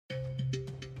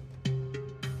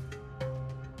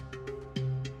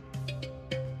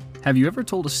Have you ever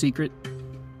told a secret?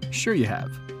 Sure you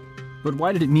have. But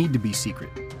why did it need to be secret?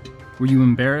 Were you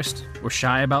embarrassed or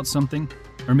shy about something?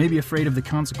 Or maybe afraid of the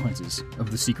consequences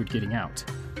of the secret getting out?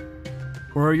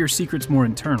 Or are your secrets more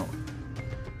internal?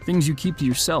 Things you keep to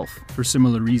yourself for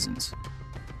similar reasons?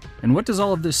 And what does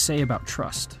all of this say about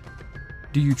trust?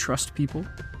 Do you trust people?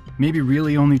 Maybe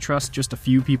really only trust just a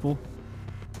few people?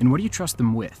 And what do you trust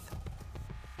them with?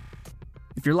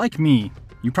 If you're like me,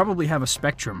 you probably have a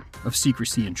spectrum of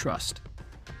secrecy and trust.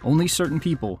 Only certain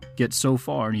people get so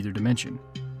far in either dimension.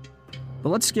 But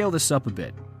let's scale this up a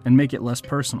bit and make it less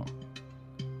personal.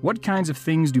 What kinds of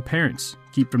things do parents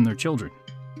keep from their children?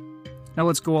 Now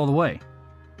let's go all the way.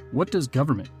 What does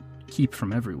government keep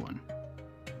from everyone?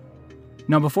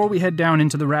 Now before we head down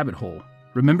into the rabbit hole,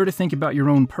 remember to think about your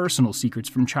own personal secrets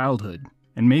from childhood,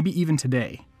 and maybe even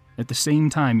today, at the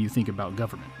same time you think about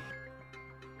government.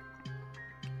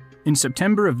 In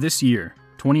September of this year,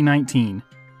 2019,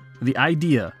 the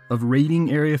idea of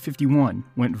raiding Area 51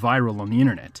 went viral on the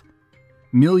internet.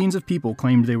 Millions of people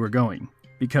claimed they were going,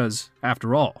 because,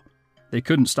 after all, they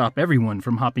couldn't stop everyone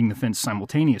from hopping the fence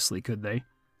simultaneously, could they?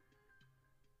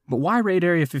 But why raid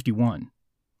Area 51?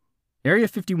 Area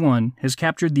 51 has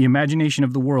captured the imagination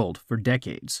of the world for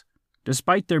decades,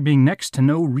 despite there being next to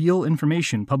no real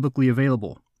information publicly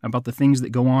available about the things that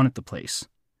go on at the place.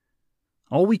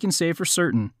 All we can say for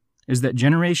certain is that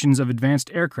generations of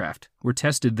advanced aircraft were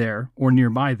tested there or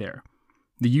nearby there.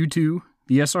 The U-2,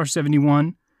 the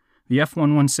SR-71, the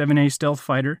F-117A stealth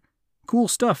fighter, cool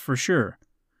stuff for sure.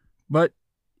 But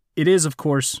it is, of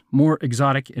course, more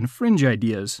exotic and fringe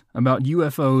ideas about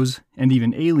UFOs and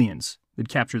even aliens that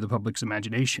capture the public's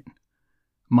imagination,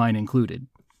 mine included.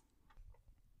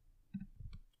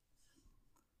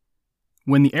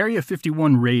 When the Area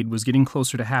 51 raid was getting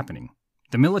closer to happening,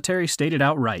 the military stated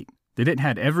outright that it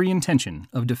had every intention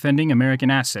of defending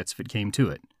American assets if it came to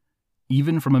it,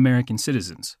 even from American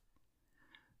citizens.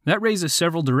 That raises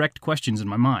several direct questions in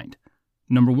my mind.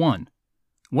 Number one,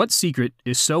 what secret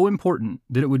is so important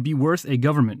that it would be worth a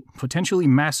government potentially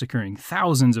massacring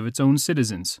thousands of its own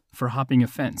citizens for hopping a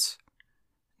fence?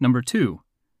 Number two,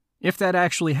 if that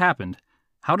actually happened,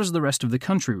 how does the rest of the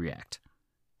country react?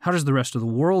 How does the rest of the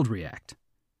world react?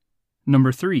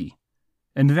 Number three,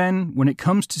 and then when it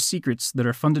comes to secrets that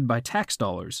are funded by tax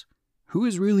dollars, who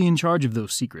is really in charge of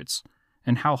those secrets,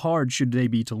 and how hard should they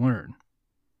be to learn?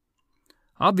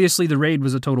 Obviously, the raid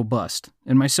was a total bust,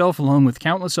 and myself, along with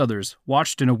countless others,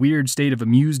 watched in a weird state of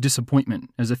amused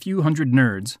disappointment as a few hundred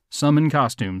nerds, some in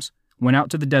costumes, went out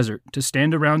to the desert to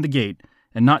stand around the gate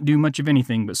and not do much of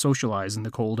anything but socialize in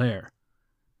the cold air.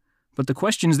 But the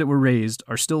questions that were raised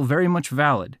are still very much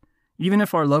valid, even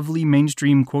if our lovely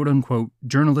mainstream quote-unquote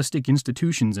journalistic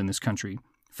institutions in this country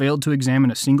failed to examine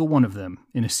a single one of them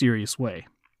in a serious way.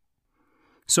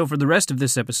 So for the rest of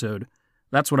this episode,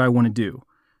 that's what I want to do,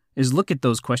 is look at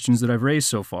those questions that I've raised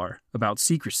so far about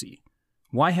secrecy.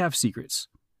 Why have secrets?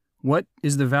 What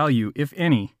is the value, if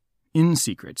any, in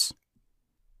secrets?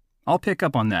 I'll pick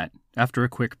up on that after a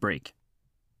quick break.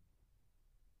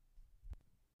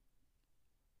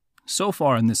 So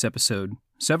far in this episode,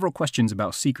 several questions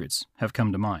about secrets have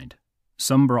come to mind,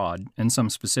 some broad and some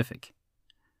specific.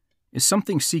 Is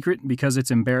something secret because it's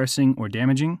embarrassing or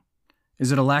damaging?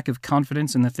 Is it a lack of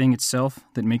confidence in the thing itself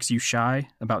that makes you shy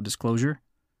about disclosure?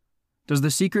 Does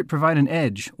the secret provide an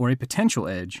edge or a potential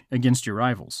edge against your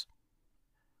rivals?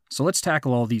 So let's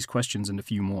tackle all these questions and a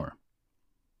few more.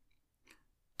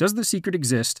 Does the secret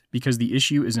exist because the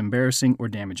issue is embarrassing or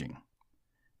damaging?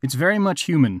 It's very much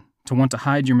human to want to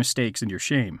hide your mistakes and your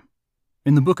shame.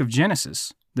 In the book of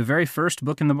Genesis, the very first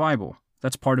book in the Bible,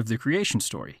 that's part of the creation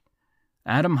story.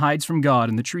 Adam hides from God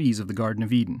in the trees of the Garden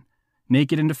of Eden,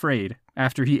 naked and afraid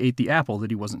after he ate the apple that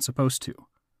he wasn't supposed to.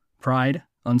 Pride,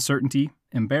 uncertainty,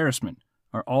 embarrassment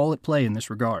are all at play in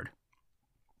this regard.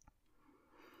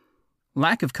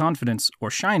 Lack of confidence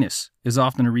or shyness is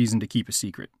often a reason to keep a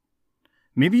secret.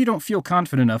 Maybe you don't feel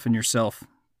confident enough in yourself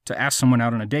to ask someone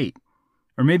out on a date,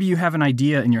 or maybe you have an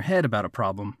idea in your head about a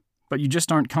problem, but you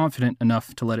just aren't confident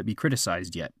enough to let it be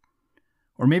criticized yet.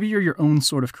 Or maybe you're your own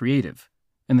sort of creative,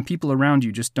 and the people around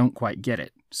you just don't quite get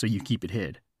it, so you keep it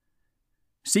hid.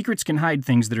 Secrets can hide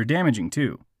things that are damaging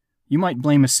too. You might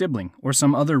blame a sibling or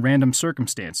some other random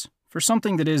circumstance for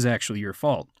something that is actually your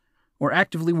fault, or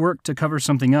actively work to cover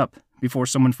something up before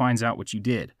someone finds out what you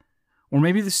did. Or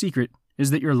maybe the secret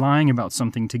is that you're lying about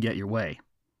something to get your way.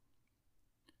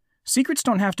 Secrets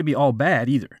don't have to be all bad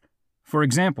either. For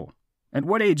example, at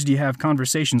what age do you have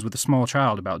conversations with a small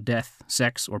child about death,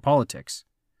 sex, or politics?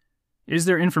 Is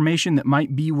there information that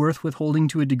might be worth withholding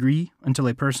to a degree until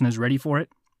a person is ready for it?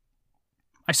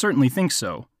 I certainly think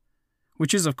so.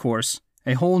 Which is, of course,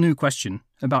 a whole new question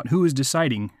about who is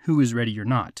deciding who is ready or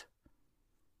not.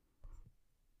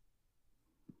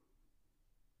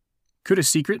 Could a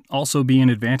secret also be an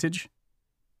advantage?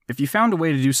 If you found a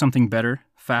way to do something better,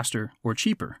 faster, or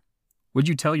cheaper, would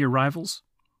you tell your rivals?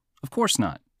 Of course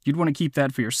not. You'd want to keep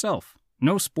that for yourself.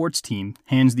 No sports team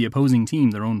hands the opposing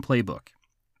team their own playbook.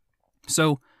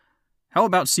 So, how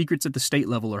about secrets at the state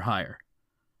level or higher?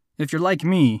 If you're like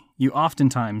me, you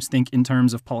oftentimes think in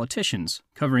terms of politicians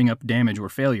covering up damage or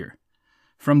failure.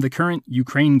 From the current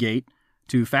Ukraine Gate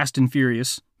to Fast and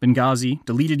Furious, Benghazi,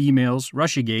 deleted emails,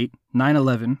 Russiagate,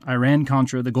 9/11,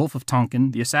 Iran-Contra, the Gulf of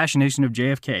Tonkin, the assassination of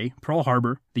JFK, Pearl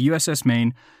Harbor, the USS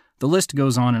Maine, the list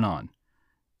goes on and on.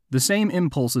 The same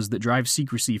impulses that drive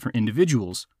secrecy for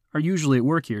individuals are usually at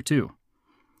work here too.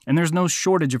 And there's no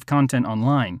shortage of content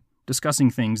online discussing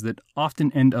things that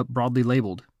often end up broadly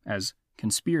labeled as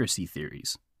conspiracy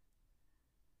theories.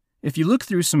 If you look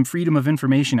through some Freedom of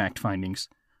Information Act findings,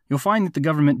 you'll find that the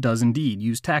government does indeed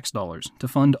use tax dollars to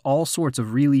fund all sorts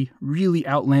of really, really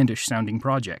outlandish-sounding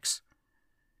projects.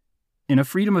 In a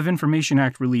Freedom of Information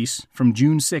Act release from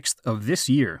June 6th of this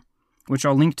year, which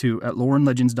I'll link to at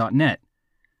loreandlegends.net,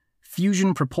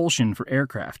 fusion propulsion for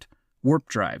aircraft, warp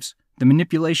drives, the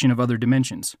manipulation of other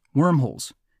dimensions,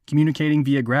 wormholes, communicating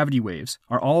via gravity waves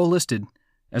are all listed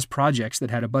as projects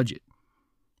that had a budget.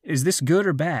 Is this good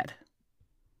or bad?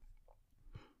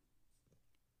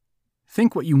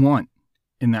 Think what you want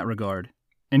in that regard,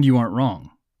 and you aren't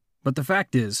wrong. But the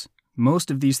fact is,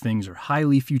 most of these things are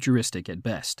highly futuristic at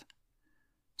best.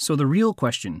 So the real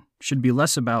question should be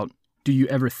less about, do you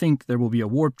ever think there will be a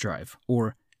warp drive,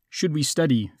 or should we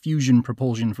study fusion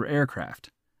propulsion for aircraft?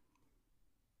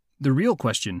 The real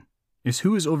question is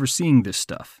who is overseeing this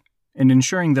stuff and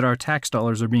ensuring that our tax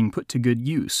dollars are being put to good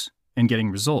use and getting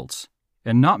results,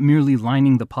 and not merely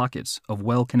lining the pockets of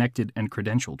well-connected and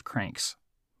credentialed cranks.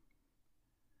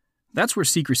 That's where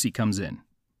secrecy comes in.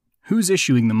 Who's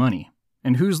issuing the money,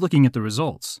 and who's looking at the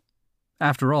results?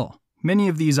 After all, many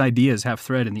of these ideas have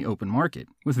thread in the open market,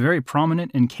 with very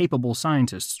prominent and capable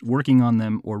scientists working on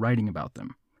them or writing about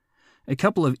them. A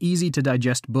couple of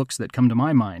easy-to-digest books that come to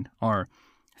my mind are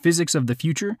Physics of the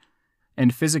Future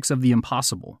and Physics of the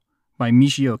Impossible by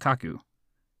Michio Kaku,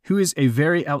 who is a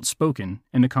very outspoken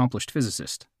and accomplished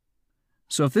physicist.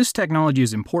 So if this technology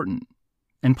is important,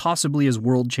 and possibly as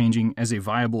world-changing as a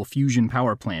viable fusion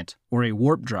power plant or a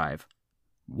warp drive,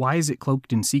 why is it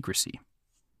cloaked in secrecy?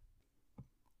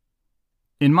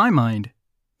 In my mind,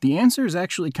 the answer is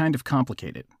actually kind of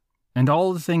complicated, and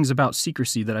all the things about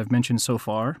secrecy that I've mentioned so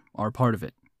far are part of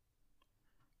it.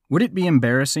 Would it be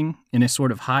embarrassing, in a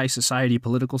sort of high society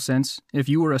political sense, if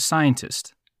you were a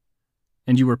scientist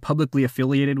and you were publicly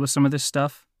affiliated with some of this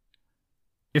stuff?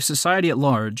 If society at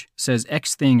large says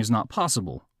X thing is not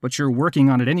possible, but you're working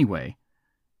on it anyway,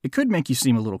 it could make you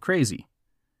seem a little crazy.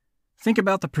 Think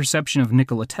about the perception of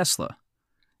Nikola Tesla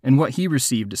and what he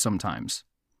received sometimes.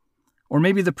 Or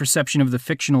maybe the perception of the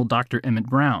fictional Dr. Emmett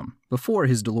Brown before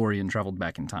his DeLorean traveled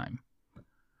back in time.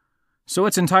 So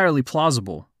it's entirely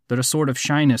plausible that a sort of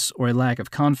shyness or a lack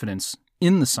of confidence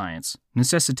in the science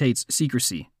necessitates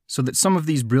secrecy so that some of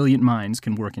these brilliant minds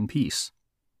can work in peace.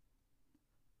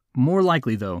 More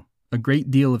likely, though, a great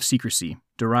deal of secrecy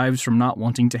derives from not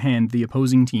wanting to hand the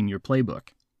opposing team your playbook.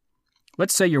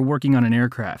 Let's say you're working on an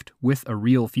aircraft with a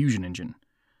real fusion engine.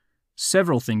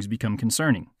 Several things become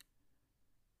concerning.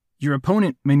 Your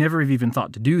opponent may never have even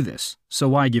thought to do this, so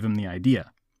why give him the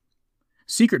idea?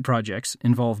 Secret projects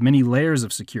involve many layers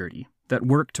of security that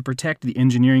work to protect the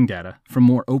engineering data from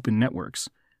more open networks.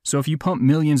 So if you pump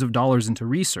millions of dollars into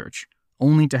research,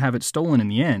 only to have it stolen in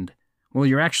the end, well,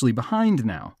 you're actually behind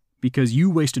now, because you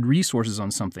wasted resources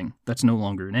on something that's no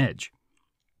longer an edge.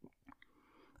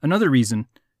 Another reason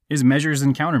is measures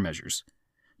and countermeasures.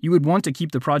 You would want to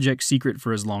keep the project secret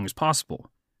for as long as possible.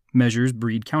 Measures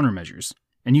breed countermeasures,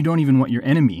 and you don't even want your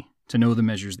enemy to know the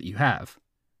measures that you have.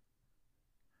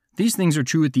 These things are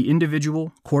true at the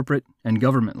individual, corporate, and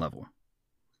government level.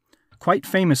 Quite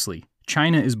famously,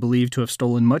 China is believed to have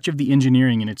stolen much of the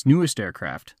engineering in its newest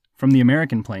aircraft from the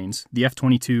American planes, the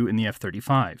F-22 and the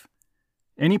F-35.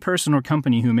 Any person or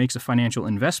company who makes a financial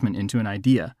investment into an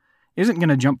idea isn't going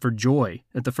to jump for joy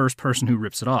at the first person who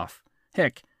rips it off.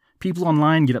 Heck, people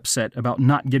online get upset about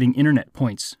not getting internet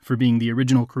points for being the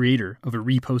original creator of a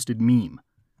reposted meme.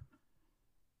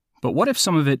 But what if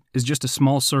some of it is just a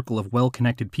small circle of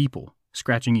well-connected people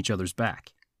scratching each other's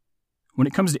back? When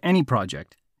it comes to any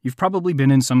project, you've probably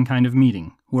been in some kind of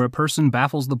meeting where a person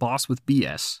baffles the boss with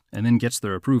BS and then gets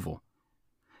their approval.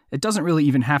 It doesn't really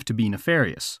even have to be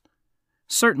nefarious.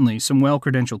 Certainly, some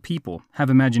well-credentialed people have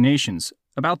imaginations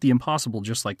about the impossible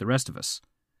just like the rest of us.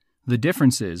 The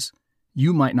difference is,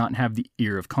 you might not have the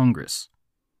ear of Congress.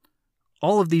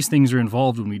 All of these things are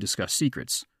involved when we discuss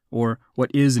secrets, or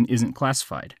what is and isn't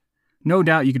classified. No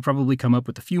doubt you could probably come up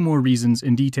with a few more reasons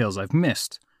and details I've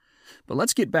missed. But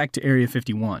let's get back to Area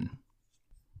 51.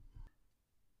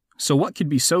 So what could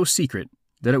be so secret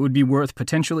that it would be worth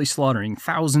potentially slaughtering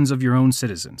thousands of your own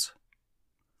citizens?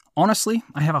 Honestly,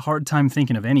 I have a hard time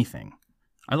thinking of anything.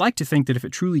 I like to think that if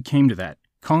it truly came to that,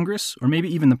 Congress, or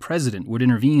maybe even the president, would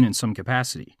intervene in some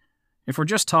capacity. If we're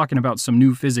just talking about some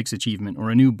new physics achievement or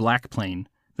a new black plane,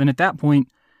 then at that point,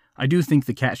 I do think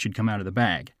the cat should come out of the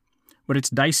bag. But it's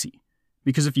dicey,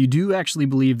 because if you do actually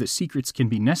believe that secrets can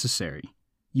be necessary,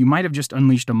 you might have just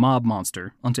unleashed a mob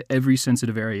monster onto every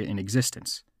sensitive area in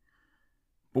existence.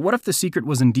 But what if the secret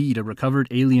was indeed a recovered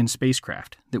alien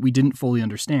spacecraft that we didn't fully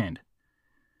understand?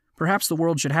 Perhaps the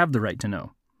world should have the right to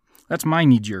know. That's my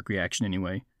knee-jerk reaction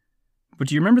anyway. But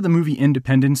do you remember the movie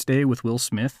Independence Day with Will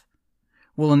Smith?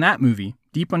 Well, in that movie,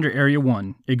 deep under Area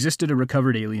 1 existed a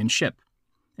recovered alien ship.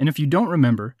 And if you don't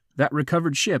remember, that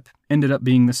recovered ship ended up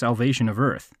being the salvation of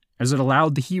Earth, as it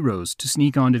allowed the heroes to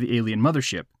sneak onto the alien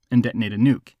mothership and detonate a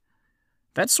nuke.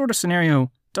 That sort of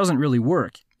scenario doesn't really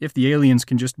work if the aliens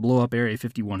can just blow up Area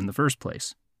 51 in the first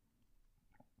place.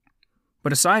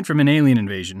 But aside from an alien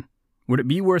invasion, would it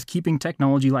be worth keeping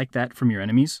technology like that from your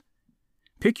enemies?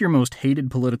 Pick your most hated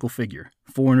political figure,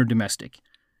 foreign or domestic,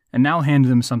 and now hand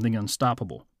them something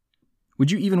unstoppable.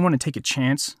 Would you even want to take a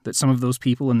chance that some of those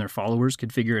people and their followers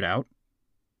could figure it out?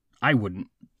 I wouldn't.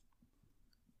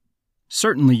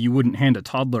 Certainly you wouldn't hand a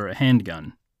toddler a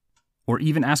handgun, or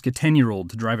even ask a 10-year-old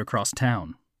to drive across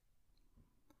town.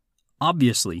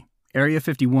 Obviously, Area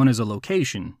 51 as a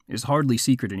location is hardly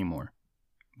secret anymore.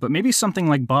 But maybe something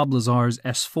like Bob Lazar's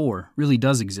S4 really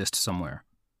does exist somewhere.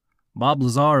 Bob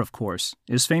Lazar, of course,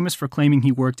 is famous for claiming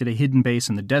he worked at a hidden base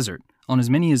in the desert on as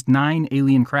many as 9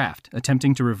 alien craft,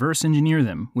 attempting to reverse engineer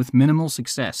them with minimal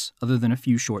success other than a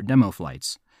few short demo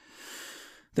flights.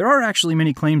 There are actually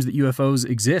many claims that UFOs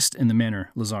exist in the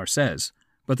manner Lazar says,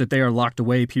 but that they are locked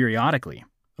away periodically,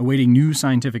 awaiting new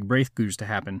scientific breakthroughs to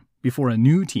happen before a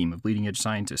new team of leading-edge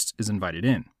scientists is invited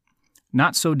in.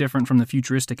 Not so different from the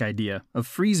futuristic idea of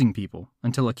freezing people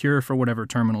until a cure for whatever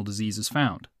terminal disease is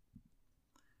found.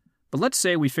 But let's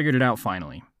say we figured it out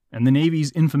finally, and the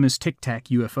Navy's infamous Tic Tac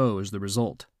UFO is the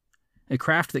result. A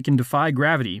craft that can defy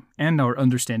gravity and our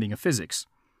understanding of physics.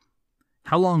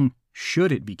 How long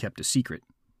should it be kept a secret?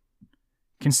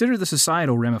 Consider the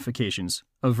societal ramifications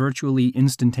of virtually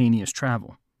instantaneous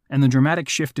travel, and the dramatic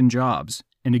shift in jobs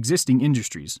and existing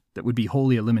industries that would be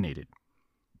wholly eliminated.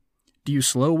 Do you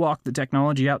slow walk the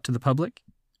technology out to the public?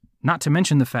 Not to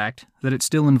mention the fact that it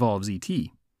still involves ET.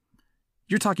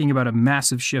 You're talking about a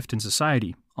massive shift in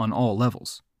society on all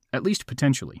levels, at least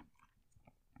potentially.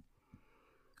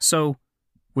 So,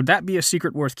 would that be a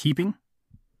secret worth keeping?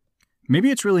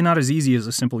 Maybe it's really not as easy as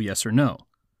a simple yes or no.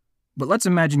 But let's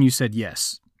imagine you said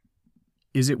yes.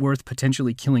 Is it worth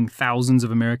potentially killing thousands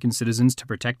of American citizens to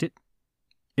protect it?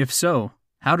 If so,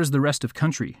 how does the rest of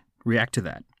country react to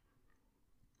that?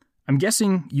 I'm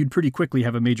guessing you'd pretty quickly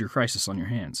have a major crisis on your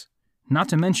hands, not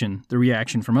to mention the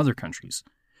reaction from other countries,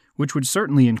 which would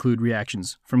certainly include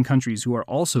reactions from countries who are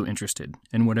also interested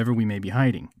in whatever we may be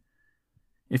hiding.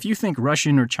 If you think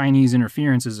Russian or Chinese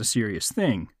interference is a serious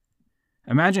thing,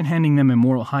 imagine handing them a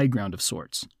moral high ground of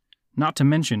sorts, not to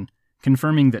mention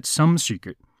confirming that some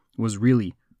secret was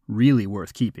really, really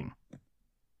worth keeping.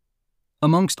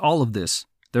 Amongst all of this,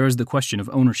 there is the question of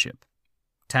ownership.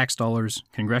 Tax dollars,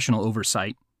 congressional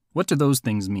oversight, what do those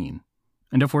things mean?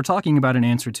 And if we're talking about an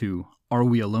answer to, are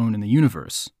we alone in the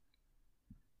universe?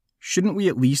 Shouldn't we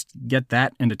at least get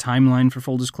that and a timeline for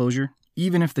full disclosure,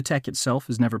 even if the tech itself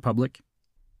is never public?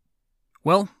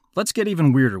 Well, let's get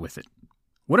even weirder with it.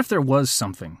 What if there was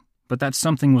something, but that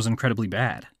something was incredibly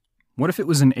bad? What if it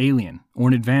was an alien, or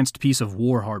an advanced piece of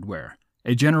war hardware,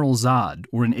 a General Zod,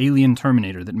 or an alien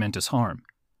Terminator that meant us harm?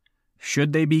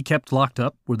 Should they be kept locked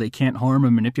up where they can't harm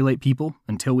or manipulate people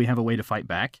until we have a way to fight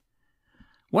back?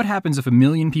 What happens if 1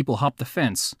 million people hop the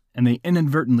fence and they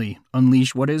inadvertently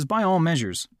unleash what is, by all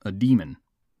measures, a demon?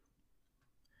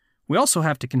 We also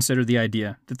have to consider the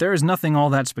idea that there is nothing all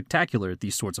that spectacular at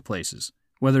these sorts of places,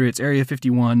 whether it's Area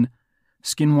 51,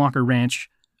 Skinwalker Ranch,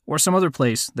 or some other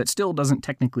place that still doesn't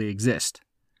technically exist.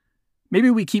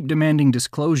 Maybe we keep demanding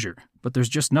disclosure, but there's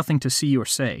just nothing to see or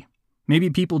say. Maybe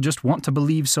people just want to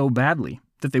believe so badly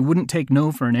that they wouldn't take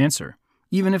no for an answer,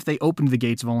 even if they opened the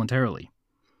gates voluntarily.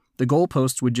 The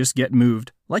goalposts would just get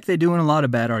moved, like they do in a lot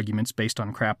of bad arguments based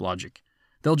on crap logic.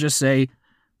 They'll just say,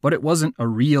 but it wasn't a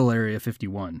real Area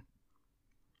 51.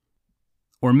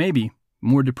 Or maybe,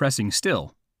 more depressing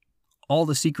still, all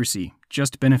the secrecy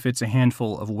just benefits a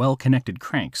handful of well-connected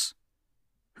cranks,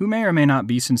 who may or may not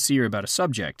be sincere about a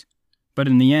subject, but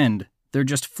in the end, they're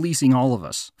just fleecing all of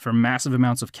us for massive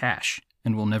amounts of cash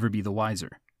and will never be the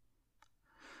wiser.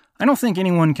 I don't think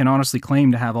anyone can honestly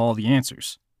claim to have all the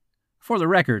answers. For the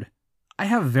record, I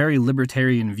have very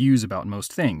libertarian views about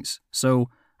most things, so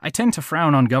I tend to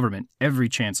frown on government every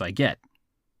chance I get.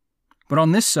 But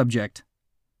on this subject,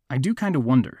 I do kind of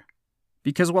wonder,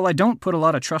 because while I don't put a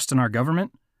lot of trust in our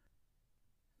government,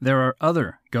 there are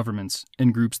other governments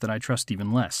and groups that I trust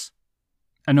even less.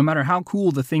 And no matter how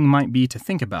cool the thing might be to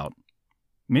think about,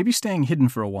 maybe staying hidden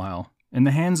for a while in the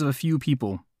hands of a few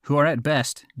people who are at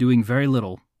best doing very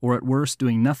little or at worst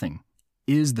doing nothing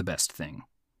is the best thing.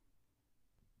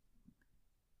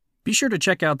 Be sure to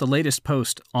check out the latest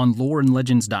post on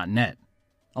loreandlegends.net.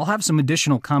 I'll have some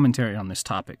additional commentary on this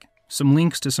topic, some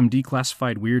links to some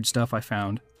declassified weird stuff I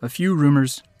found, a few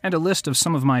rumors, and a list of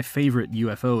some of my favorite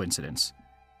UFO incidents.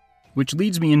 Which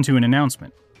leads me into an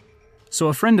announcement. So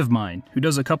a friend of mine who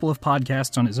does a couple of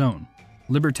podcasts on his own,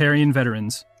 Libertarian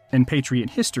Veterans and Patriot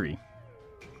History,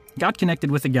 got connected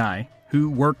with a guy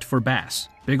who worked for BASS,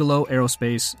 Bigelow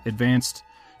Aerospace Advanced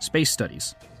Space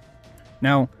Studies.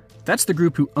 Now, that's the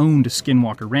group who owned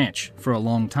Skinwalker Ranch for a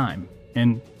long time,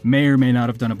 and may or may not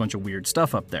have done a bunch of weird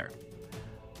stuff up there.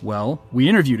 Well, we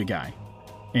interviewed a guy,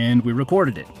 and we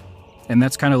recorded it, and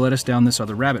that's kind of led us down this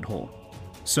other rabbit hole.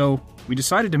 So, we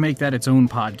decided to make that its own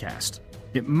podcast.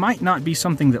 It might not be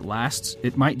something that lasts,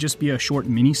 it might just be a short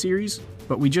mini-series,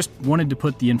 but we just wanted to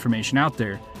put the information out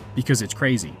there because it's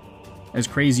crazy. As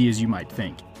crazy as you might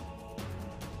think.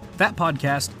 That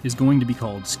podcast is going to be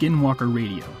called Skinwalker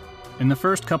Radio, and the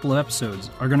first couple of episodes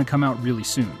are going to come out really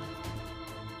soon.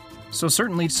 So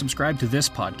certainly subscribe to this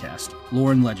podcast,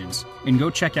 Lore and Legends, and go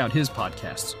check out his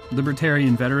podcasts,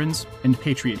 Libertarian Veterans and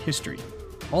Patriot History.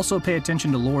 Also pay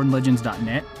attention to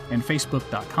loreandlegends.net and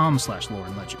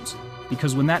facebook.com/loreandlegends,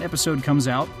 because when that episode comes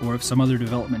out, or if some other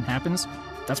development happens,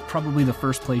 that's probably the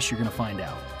first place you're going to find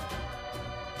out.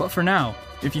 But for now,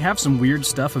 if you have some weird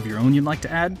stuff of your own you'd like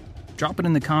to add, drop it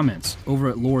in the comments over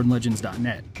at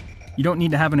loreandlegends.net. You don't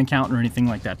need to have an account or anything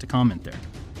like that to comment there.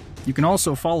 You can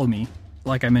also follow me,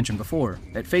 like I mentioned before,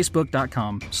 at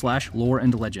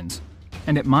facebook.com/loreandlegends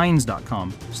and at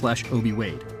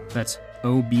minds.com/obiwade. That's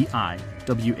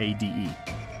OBIWADE.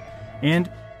 And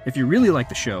if you really like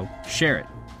the show, share it.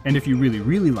 And if you really,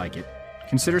 really like it,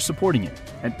 consider supporting it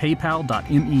at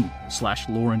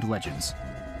paypal.me/loreandlegends.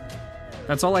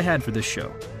 That's all I had for this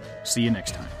show. See you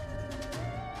next time.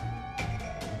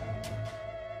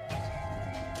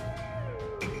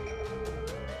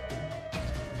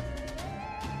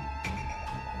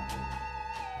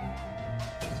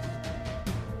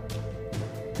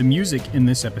 The music in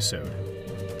this episode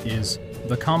is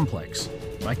The Complex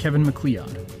by Kevin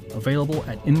MacLeod, available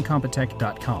at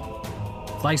incompetech.com,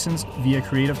 licensed via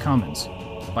Creative Commons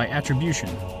by Attribution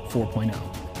 4.0,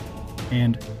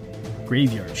 and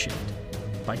Graveyard Shift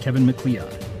by Kevin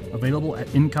MacLeod, available at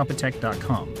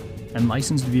incompetech.com and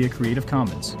licensed via Creative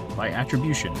Commons by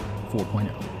Attribution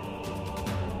 4.0.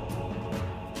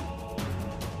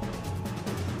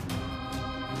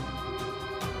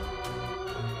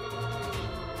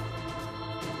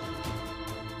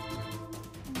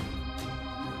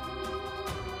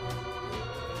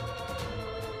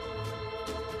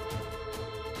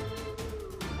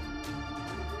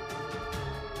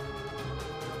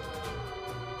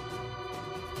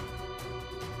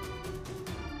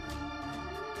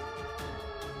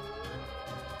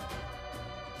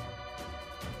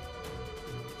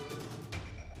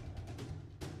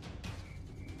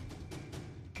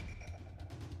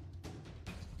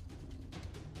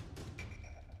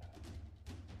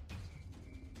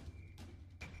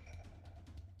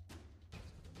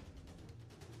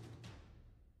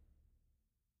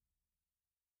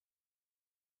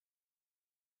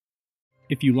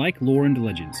 If you like Lore and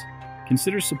Legends,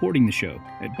 consider supporting the show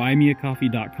at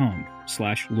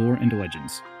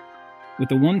buymeacoffee.com/loreandlegends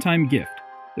with a one-time gift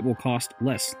that will cost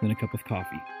less than a cup of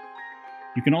coffee.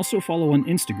 You can also follow on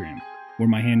Instagram, where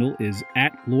my handle is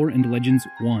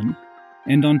 @loreandlegends1,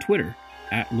 and on Twitter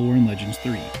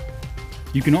 @loreandlegends3.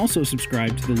 You can also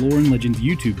subscribe to the Lore and Legends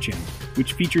YouTube channel,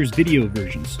 which features video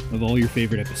versions of all your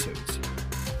favorite episodes.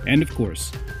 And of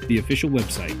course, the official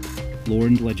website,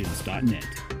 loreandlegends.net.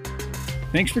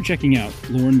 Thanks for checking out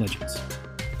Lore and Legends.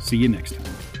 See you next time.